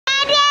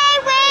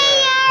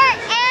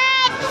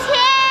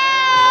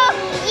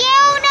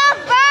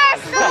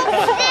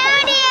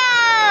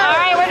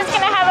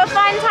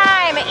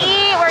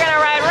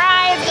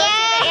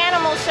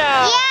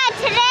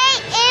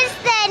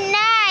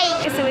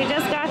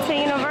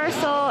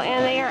Universal,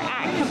 and they are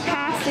at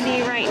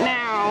capacity right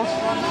now.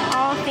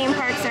 All theme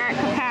parks are at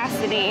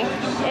capacity.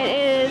 It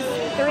is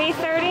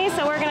 3:30,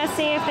 so we're gonna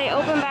see if they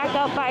open back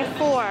up by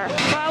 4.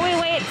 While we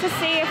wait to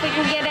see if we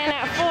can get in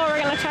at 4,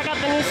 we're gonna check out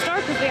the new store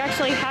because we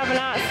actually have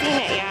not seen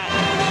it yet.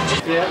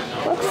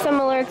 Yeah. Looks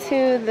similar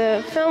to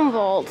the Film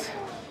Vault.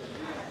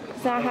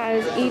 That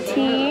has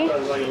E.T.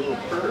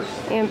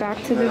 and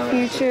Back to the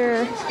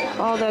Future,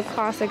 all the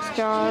classics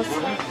Jaws.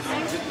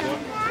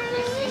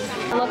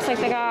 It looks like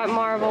they got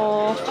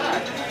Marvel,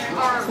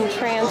 some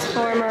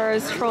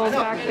Transformers, Trolls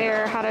back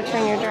there, How to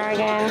Train Your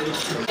Dragon.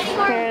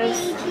 Here's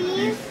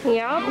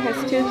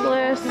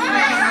Toothless,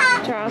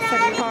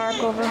 Jurassic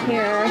Park over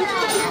here,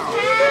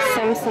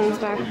 Simpsons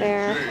back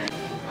there.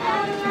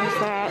 There's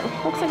that.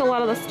 Looks like a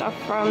lot of the stuff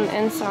from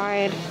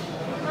inside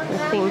the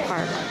theme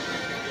park.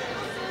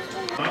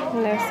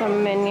 And there's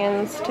some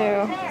Minions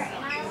too.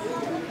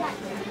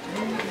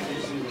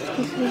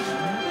 Excuse me.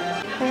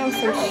 They have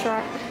some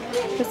Shrek.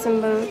 Puss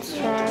in Boots,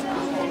 Shrek.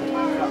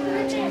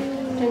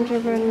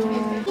 Gingerbread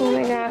Man. And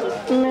they got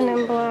Men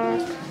in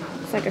Black.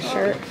 It's like a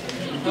shirt.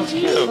 That's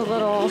cute. The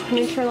little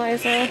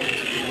neutralizer. And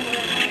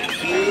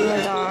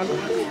the dog.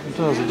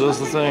 It does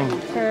the thing.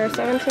 For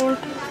 17?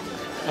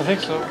 I think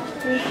so.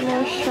 There's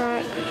more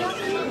Shrek.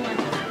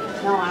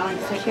 No, I like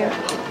It's cute.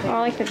 Oh, I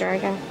like the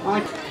dragon.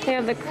 They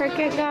have the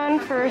cricket gun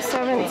for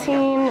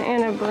 17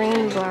 and a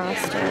brain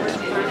blaster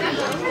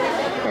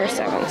for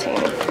 17.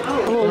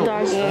 A little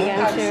doggy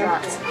again too.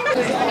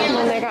 And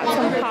then they got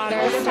some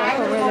Potter stuff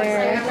over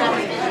there.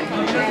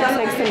 Looks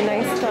like some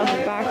nice stuff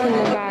back in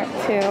the back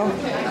too.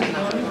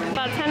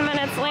 About 10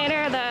 minutes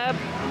later,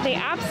 the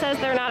app says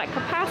they're not at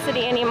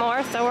capacity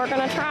anymore, so we're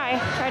gonna try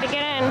to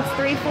get in. It's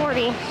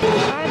 3:40.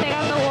 Alright, they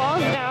got the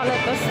walls down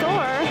at the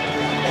store.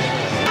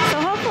 So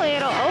hopefully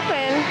it'll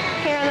open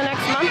here in the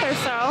next month or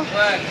so.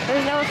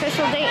 There's no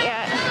official date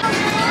yet.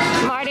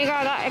 Mardi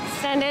Gras got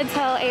extended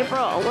till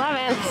April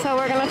 11th, so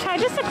we're gonna try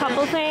just a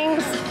couple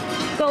things.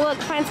 Go look,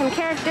 find some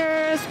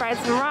characters, ride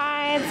some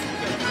rides,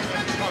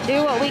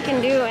 do what we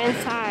can do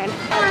inside.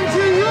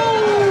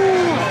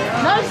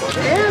 Nice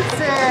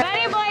dancing!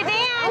 Buddy boy,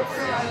 dance!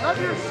 I love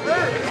your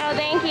shirt. Oh,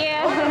 thank you.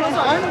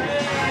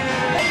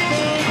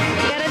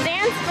 Gotta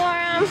dance for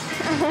him.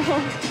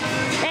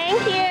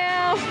 Thank you.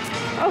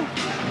 Oh,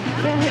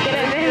 get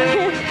it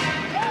there.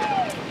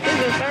 He's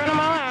just throwing them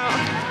all out.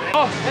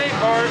 Oh, hey,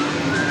 Bart.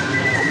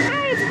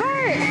 Hi, it's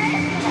Bart.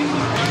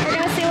 We're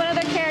gonna see what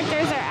other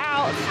characters are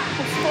out.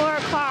 It's 4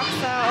 o'clock,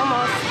 so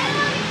almost.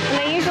 And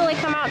they usually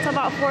come out till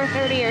about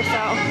 4:30 or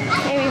so,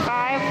 maybe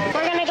 5.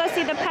 We're gonna go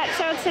see the pet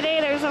show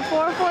today. There's a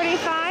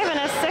 4:45 and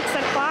a 6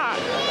 o'clock.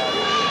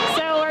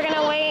 So we're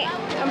gonna wait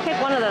and pick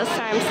one of those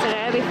times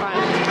today. It'll be fun.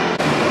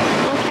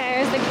 Okay,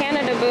 there's the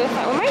Canada booth.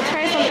 We might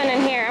try something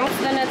in here.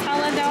 The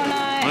Nutella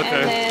donut,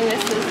 Okay. and then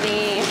this is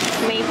the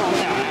maple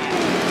donut.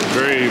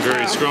 Very,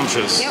 very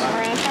scrumptious. Yep,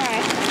 we're gonna try.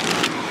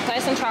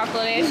 Nice and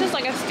chocolatey. It's just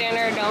like a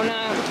standard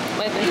donut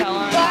with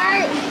Nutella.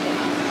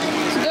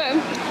 It's good.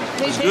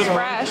 It tastes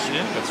fresh.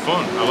 Yeah, it's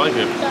fun. I like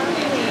it.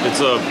 It's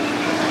it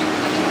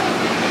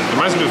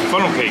reminds me of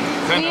funnel cake,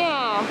 kind of.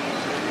 Yeah.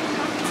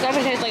 It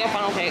definitely tastes like a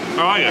funnel cake. I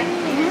like it.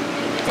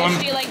 Which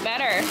do you like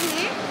better?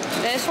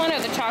 This one or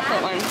the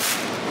chocolate one?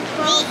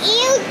 Both.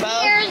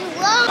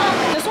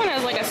 This one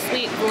has like a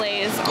sweet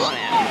glaze on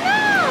it.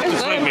 It's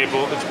It's good. like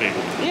maple. It's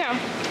maple. Yeah.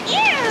 I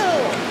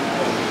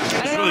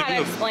don't know really how to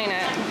good. explain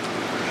it.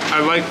 I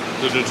like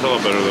the Nutella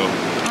better though.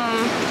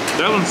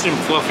 That one seemed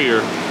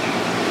fluffier.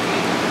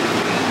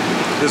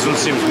 This one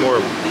seems more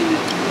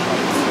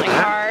Like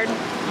hard.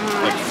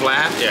 like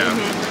flat. Yeah.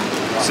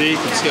 See, you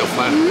can see how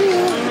flat it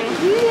is.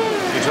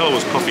 Nutella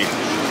was puffy.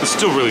 It's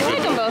still really I like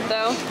good. them both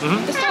though.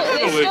 They still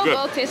Really good.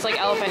 both taste like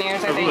elephant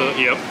ears, I think.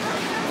 Yep.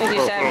 As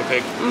you said. Funnel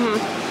cake. Thank you.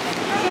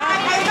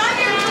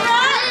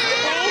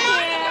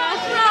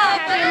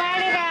 Happy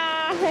Mardi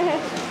Gras.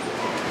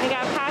 We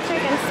got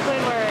Patrick and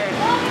Squidward.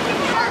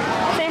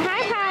 Say hi,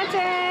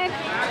 Patrick.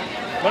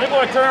 Money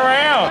boy, turn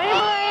around. Buddy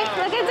boy,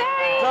 look at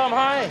Daddy. Tell him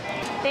hi.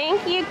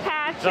 Thank you,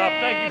 Patrick.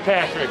 Thank you,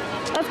 Patrick.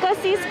 Let's go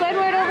see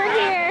Squidward over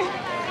here.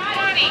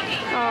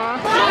 Aw.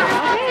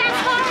 Okay.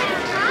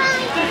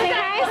 Say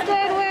hi,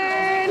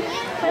 Squidward.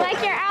 We like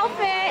your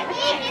outfit.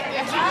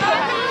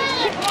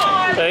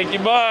 Thank you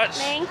much.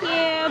 Thank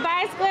you.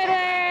 Bye,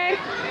 Squidward.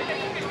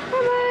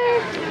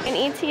 Bye-bye. In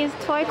E.T.'s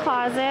toy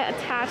closet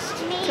attached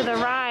to the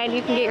ride,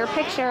 you can get your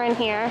picture in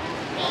here.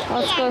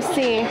 Let's go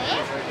see.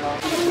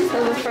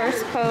 So the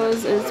first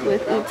pose is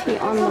with E.T.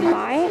 on the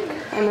bike,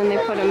 and then they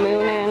put a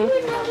moon in.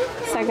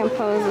 Second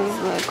pose is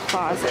the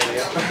closet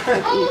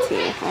with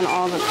E.T. and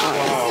all the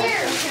toys.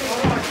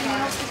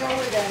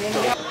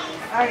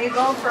 Are you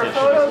going for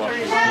photos or are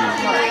you going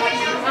for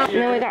smiles?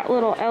 And then we got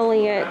little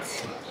Elliot.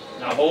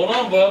 Now hold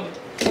on, bub.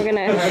 We're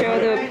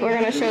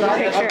gonna show the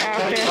picture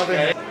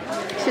after.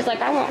 She's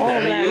like, I want all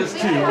of them.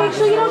 Make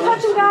sure you don't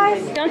touch them,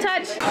 guys. Don't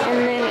touch. And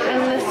then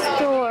in the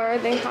store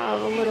they have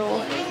a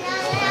little.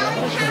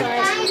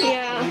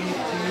 Yeah.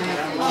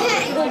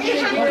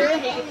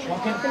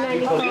 For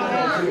 95.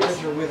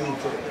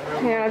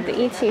 Here I have the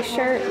ET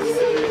shirts.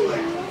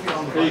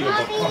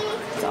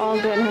 It's all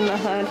good in the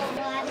hood.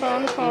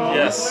 Phone call.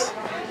 Yes.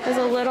 There's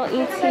a little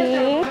ET,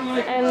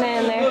 and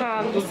then they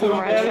have just some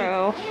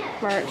retro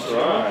merch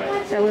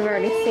that we've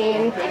already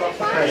seen.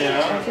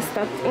 There's a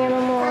stuffed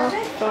animal,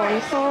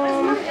 going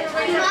home.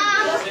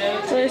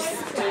 There's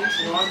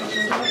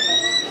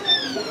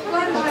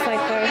looks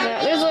like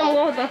there's a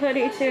one with a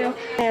hoodie too.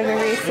 They have a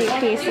Reese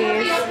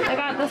Pieces. I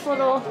got this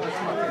little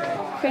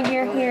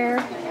figure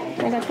here.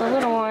 I got the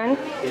little one.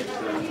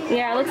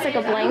 Yeah, it looks like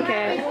a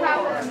blanket.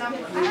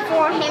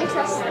 For him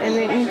to sleep. And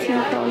then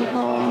ET phone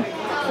home.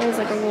 There's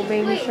like a little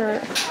baby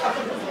shirt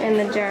and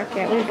the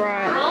jacket. We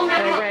brought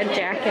a red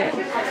jacket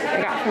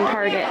I got from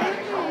Target.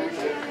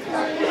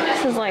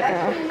 This is like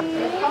a,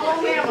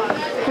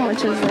 how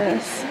much is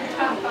this?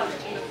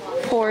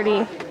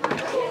 40.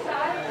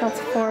 That's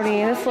 40.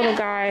 This little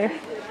guy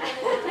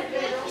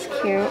is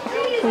cute.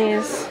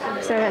 He's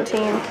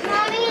 17.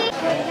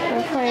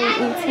 We're playing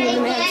ET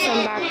and they have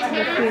some Back to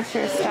the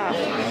Future stuff.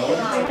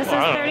 This is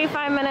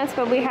 35 minutes,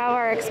 but we have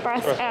our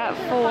express at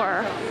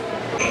 4.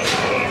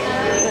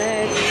 The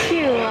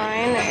queue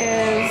line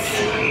is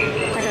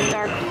like a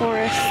dark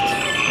forest.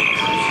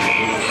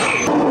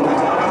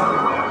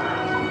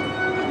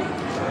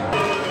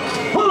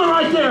 Hold it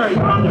right there!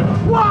 You're under.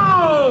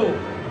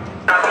 Whoa!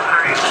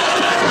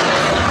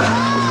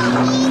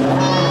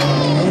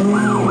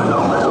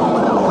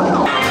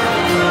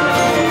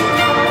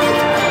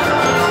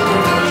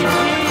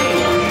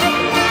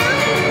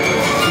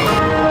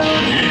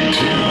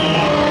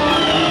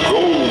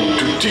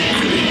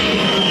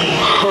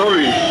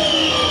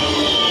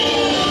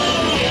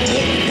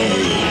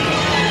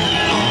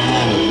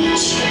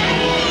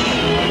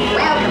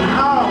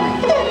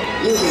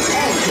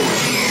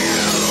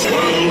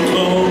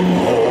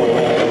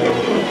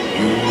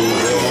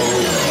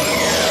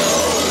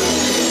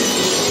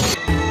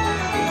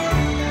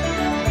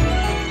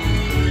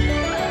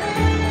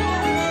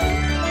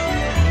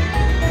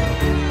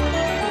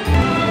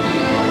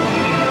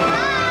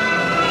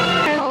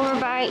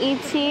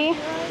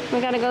 We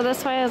gotta go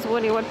this way as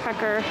Woody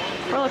Woodpecker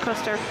roller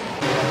coaster.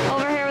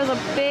 Over here was a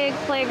big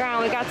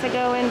playground we got to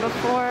go in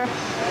before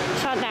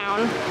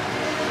shutdown.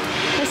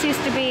 This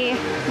used to be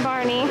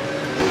Barney.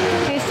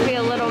 It used to be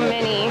a little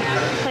mini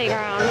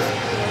playground.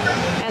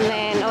 And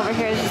then over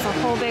here is just a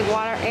whole big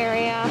water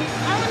area. I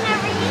will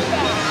never use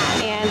that.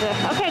 And,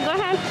 okay, go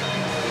ahead.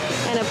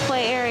 And a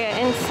play area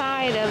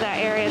inside of that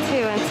area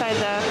too, inside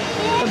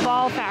the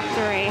ball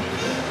factory.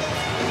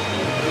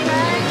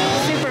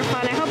 Super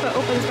fun. I hope it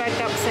opens back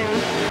up soon.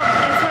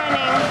 It's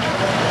running.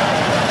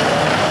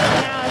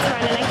 Now it's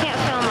running. I can't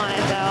film on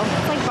it though.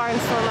 It's like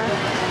Barnstormer.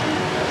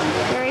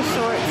 Very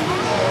short.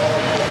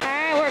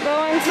 Alright, we're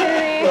going to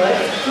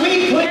the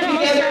We put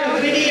together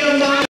a video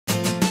mod.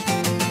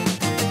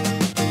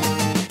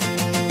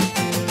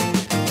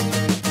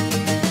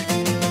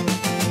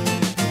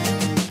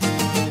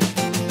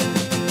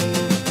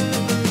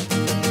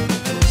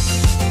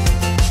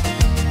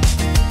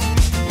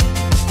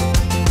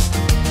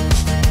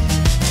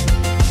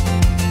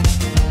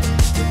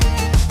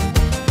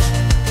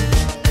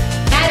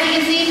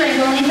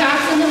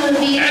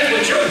 That's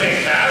what you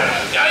think, pal.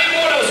 Got any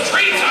more of those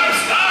treats? I'm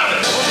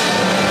starving.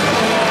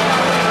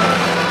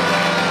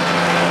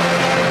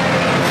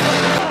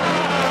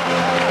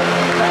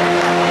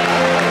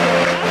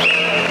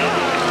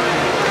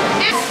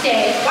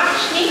 Stay.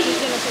 Watch me.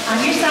 On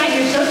your side,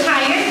 you're so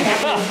tired. That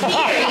was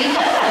very good.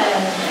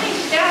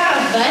 Nice job,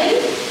 buddy.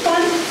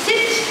 One,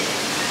 sit.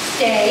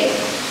 Stay.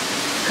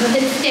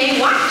 Good. Stay.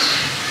 Watch.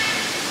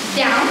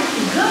 Down.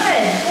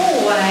 Good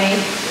boy.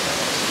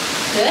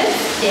 Good.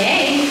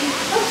 Stay.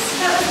 Oops,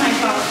 that was my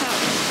fault.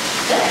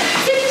 Good.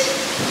 Sit.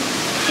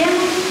 Down.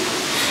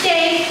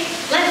 Stay.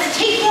 Let's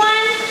take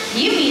one.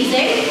 Cue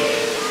music.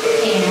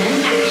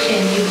 And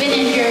action. You've been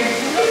injured.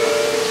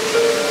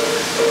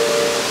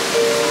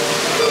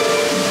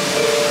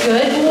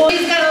 Good boy.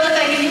 He's got to look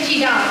like an itchy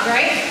dog,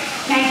 right?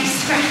 Maggie,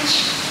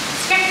 scratch.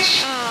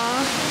 Scratch.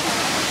 Aww.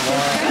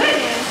 Good.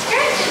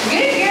 Scratch.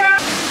 Good girl.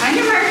 On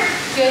your mark.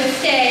 Good.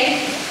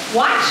 Stay.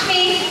 Watch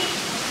me.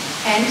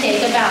 And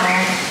take a bow.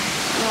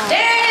 There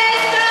it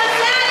is. That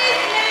is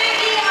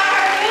Maggie,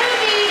 our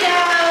movie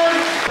dog.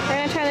 We're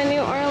gonna try the New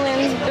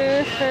Orleans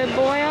booth, the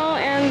boil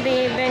and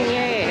the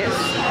beignets.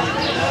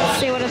 Let's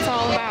see what it's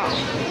all about.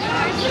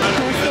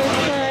 This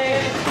looks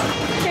like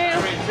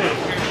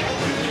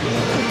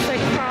looks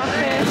like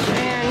crawfish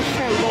and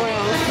shrimp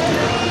boils.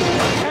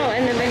 Oh,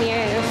 and the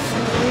beignets.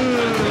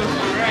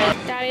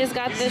 Daddy's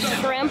got the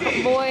shrimp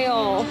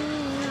boil.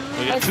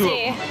 Let's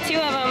see, two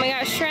of them. We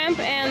got shrimp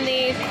and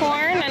the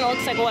corn, and it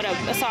looks like what,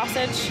 a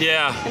sausage?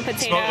 Yeah, and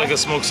potato. smoked like a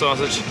smoked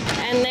sausage.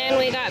 And then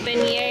we got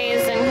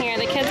beignets in here.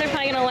 The kids are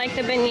probably gonna like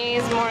the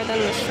beignets more than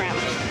the shrimp.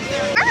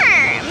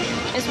 Warm.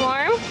 It's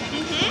warm?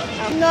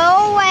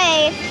 No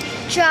way.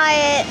 Try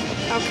it.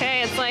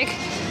 Okay, it's like,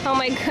 oh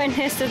my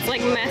goodness, it's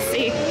like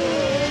messy.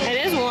 It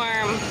is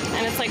warm,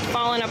 and it's like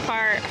falling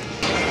apart.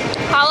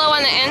 Hollow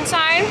on the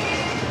inside,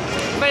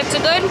 but it's a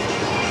good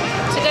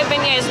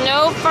beignet.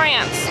 No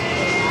France.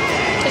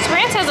 Because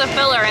France has a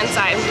filler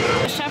inside.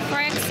 Chef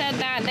Rick said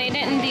that they didn't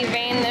didn't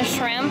devein the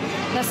shrimp.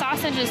 The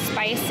sausage is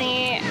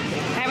spicy.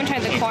 I haven't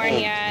tried the corn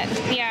yet.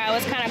 Yeah, it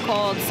was kind of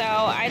cold. So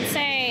I'd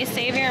say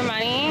save your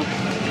money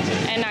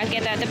and not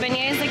get that. The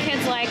beignets the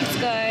kids like, it's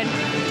good.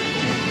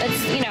 It's,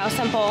 you know,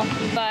 simple.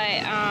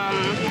 But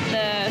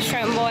the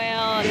shrimp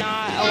boil,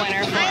 not a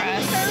winner for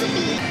us.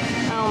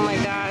 Oh my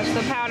gosh,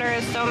 the powder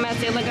is so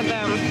messy. Look at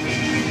them.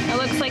 It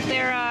looks like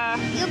they're,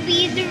 You'll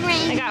be the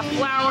rain. they got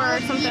flour or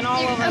something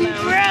all over them.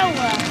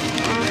 Umbrella.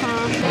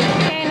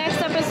 Okay, next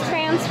up is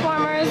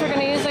Transformers. We're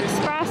gonna use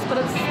Express, but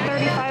it's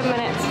 35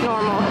 minutes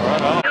normal.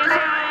 Nope,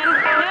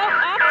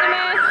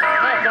 Optimus.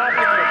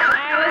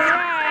 I was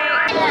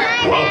right.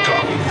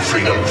 Welcome,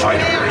 freedom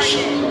fighters.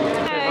 You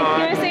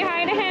wanna say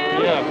hi to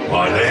him?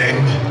 My name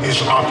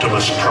is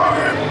Optimus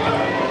Prime.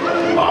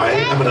 I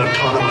am an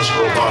autonomous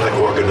robotic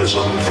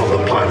organism from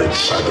the planet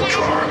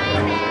Cybertron.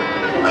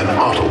 An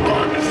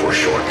Autobot for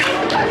short.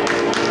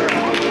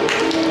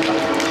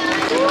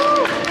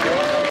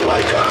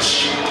 Like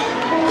us,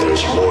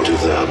 there's more to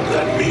them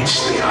than meets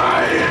the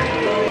eye.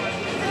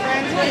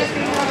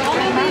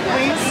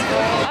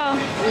 Oh,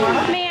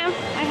 ma'am,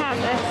 I have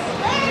this.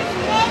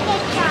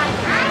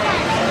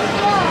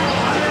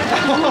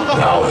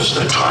 Now is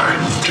the time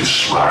to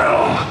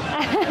smile.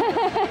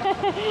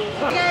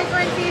 Guys,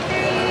 1, 2,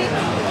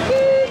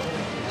 3.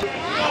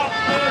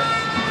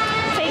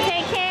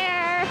 Take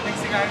care.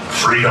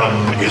 Freedom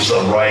is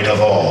the right of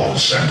all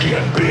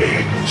sentient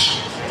beings.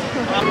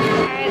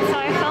 Alright, so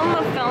I filmed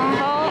the film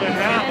vault in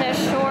a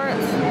short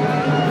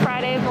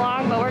Friday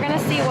vlog, but we're gonna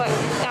see what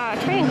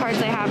trading cards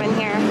they have in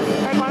here.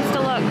 Greg wants to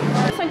look.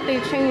 Looks like they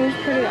change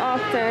pretty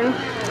often.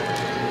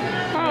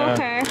 Oh,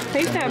 okay.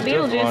 They used to have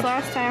Beetlejuice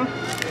last time.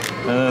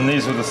 And then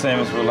these are the same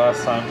as were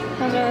last time.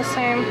 Those are the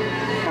same.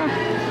 Huh.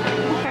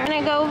 Okay. I'm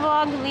gonna go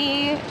vlog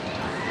the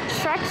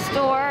Shrek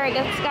store.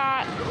 It's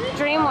got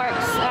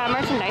DreamWorks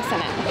merchandise in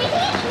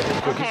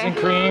it. Cookies and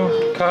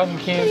cream, cotton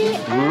candy,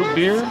 root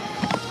beer.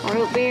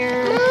 Root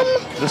beer.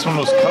 This one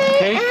was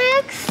cupcake.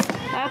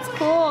 That's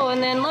cool.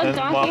 And then look, And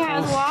Donkey waffles.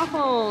 has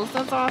waffles.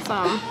 That's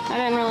awesome. I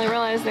didn't really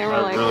realize they were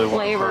I like really want to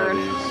flavored.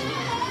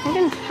 try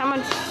these. How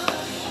much?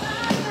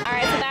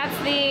 Alright, so that's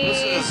the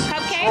This is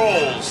cupcake.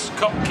 Trolls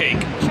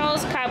cupcake.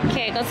 Trolls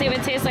cupcake. Let's see if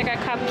it tastes like a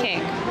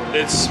cupcake.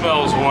 It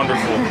smells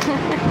wonderful.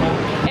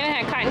 I haven't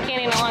had cotton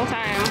candy in a long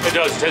time. It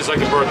does. It tastes like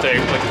birthday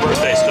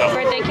stuff.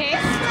 Birthday cake?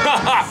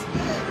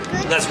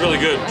 That's really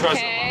good. Try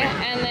Okay,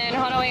 and then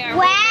hold on, we got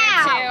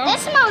Wow, root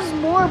this smells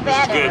more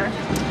better. good. beer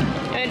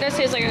too. It does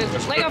taste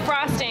like a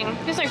frosting.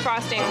 Tastes like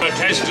frosting. It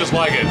tastes just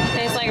like it.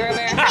 Tastes like root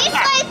beer. It tastes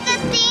like the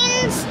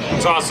things.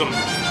 It's awesome.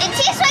 It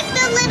tastes like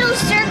the little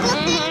circle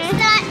things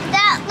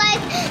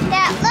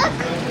that look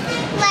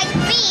like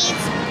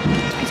beads.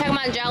 You talking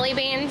about jelly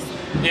beans?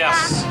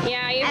 Yes.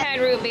 Yeah, you've had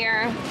root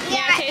beer. Yeah,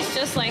 Yeah. it tastes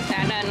just like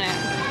that, doesn't it?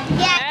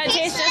 Yeah, It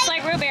tastes just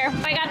like root beer.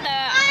 I got the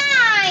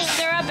Fine.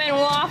 syrup and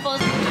waffles.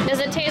 Does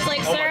it taste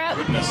like Oh my syrup?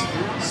 goodness.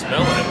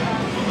 Smell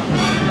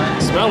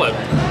it. Smell it.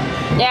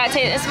 Yeah,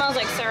 it smells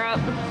like syrup.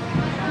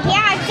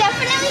 Yeah, it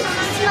definitely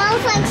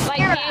smells like Like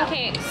syrup.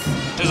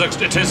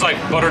 pancakes. It tastes like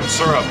buttered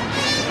syrup.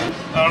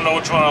 I don't know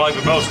which one I like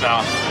the most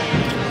now.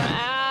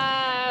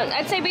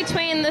 I'd say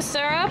between the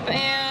syrup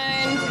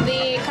and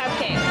the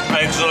cupcake.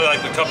 I actually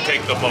like the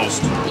cupcake the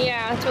most.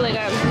 Yeah, it's really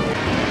good.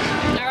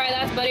 Alright,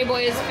 that's Buddy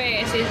Boy's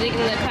face. He's eating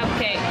the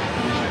cupcake.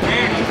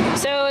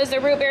 So is the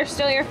root beer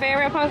still your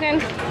favorite, Pumpkin?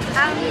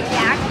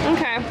 Yeah.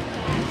 Okay.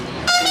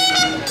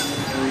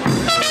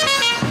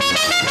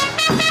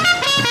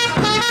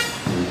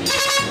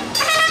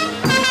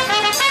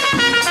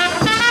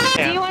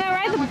 Do you want to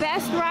ride the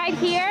best ride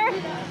here?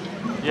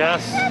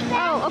 Yes.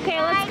 Oh,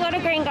 okay, let's go to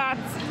Gringotts.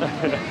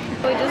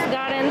 We just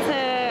got into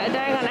a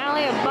Diagon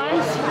Alley, a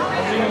bunch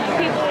of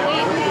people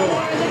waiting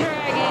for the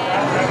dragon.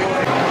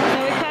 So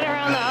we cut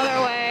around the other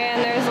way,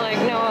 and there's like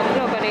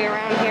nobody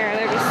around here.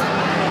 They're just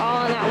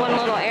all in that one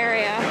little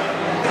area.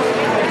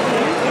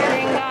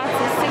 Gringotts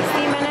is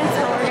 60 minutes,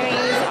 but we're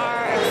gonna use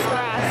our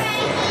express.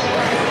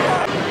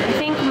 I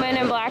think Men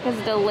in Black is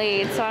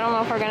delayed, so I don't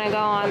know if we're gonna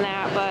go on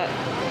that, but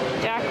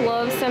Jack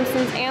loves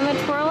Simpsons, and the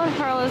Twirl and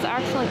Hurl is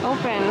actually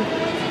open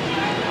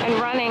and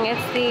running.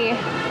 It's the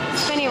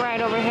spinny ride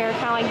over here,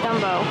 kind of like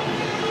Dumbo.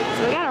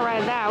 So we gotta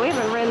ride that. We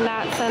haven't ridden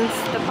that since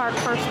the park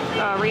first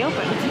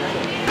reopened.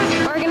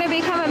 We're gonna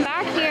be coming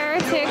back here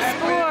to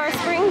explore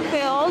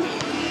Springfield.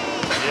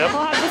 Yep.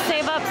 We'll have to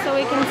save up so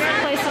we can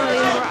play some of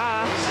these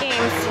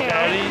games too.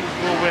 Daddy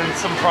will win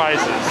some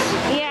prizes.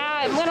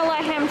 Yeah, I'm gonna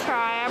let him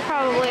try. I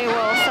probably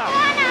will suck.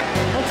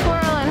 The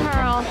Twirl and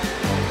Hurl.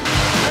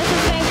 This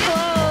has been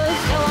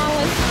closed along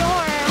with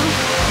Storm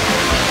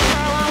for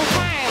a long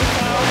time,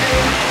 so.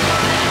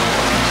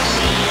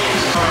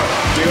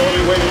 The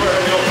only way to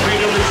earn your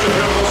freedom is to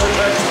help us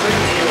attack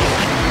Springfield.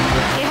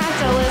 You have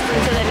to listen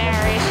to the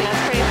narration.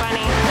 It's pretty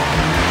funny.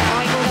 And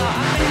we can go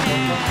up and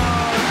down.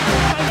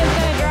 Pumpkin's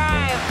gonna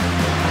drive.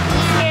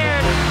 I'm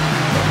scared.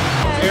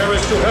 Here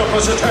is to help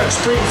us attack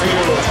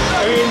Springfield.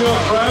 Aim your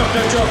craft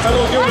at your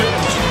fellow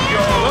humans.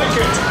 You'll like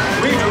it.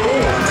 We do.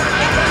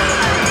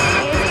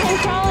 He's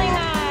controlling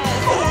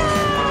us.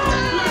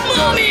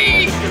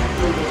 Mommy! He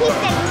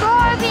said